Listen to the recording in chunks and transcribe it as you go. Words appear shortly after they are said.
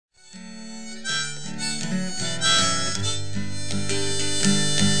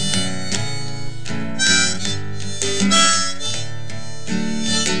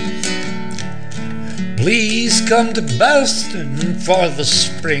Please come to Boston for the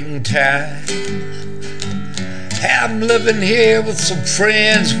springtime. I'm living here with some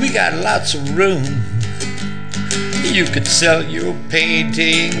friends, we got lots of room. You could sell your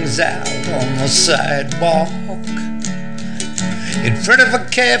paintings out on the sidewalk in front of a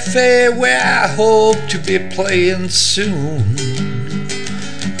cafe where I hope to be playing soon.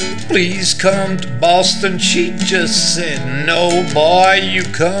 Please come to Boston, she just said, no boy, you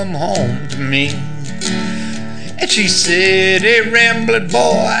come home to me. And she said, hey rambling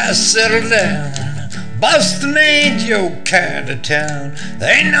boy, settle down. Boston ain't your kind of town.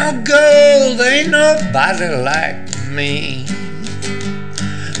 There ain't no gold, there ain't nobody like me.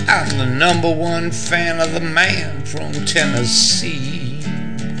 I'm the #1 fan of the man from Tennessee.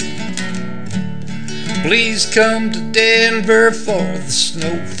 Please come to Denver for the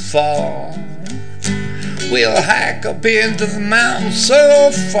snowfall. We'll hike up into the mountains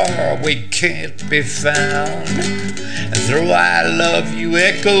so far we can't be found, and throw I love you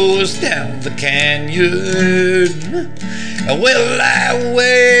echoes down the canyon. And we'll lie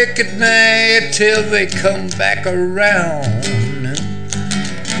awake at night till they come back around.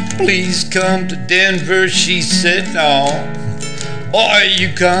 Please come to Denver, she said, no, boy,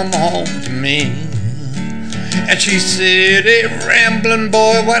 you come home to me. And she said, hey rambling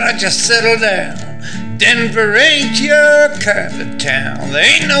boy, why don't you settle down? Denver ain't your kind of town. There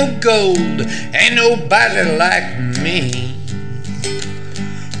ain't no gold, ain't nobody like me.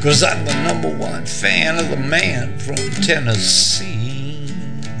 'Cause I'm the #1 fan of the man from Tennessee.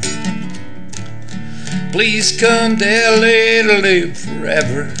 Please come to LA to live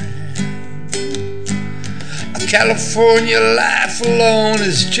forever. A California life alone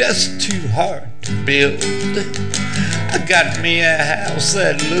is just too hard to build. I got me a house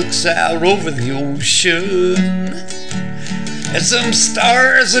that looks out over the ocean, and some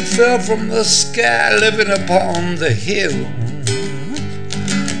stars that fell from the sky living upon the hill.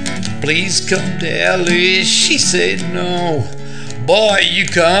 Please come to LA, she said, no, boy, you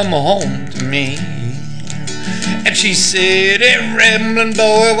come home to me. And she said, hey rambling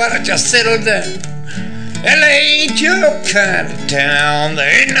boy, why don't you settle down? LA ain't your kind of town.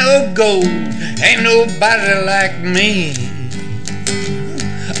 There ain't no gold, ain't nobody like me.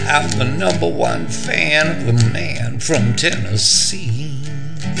 I'm the #1 fan of the man from Tennessee.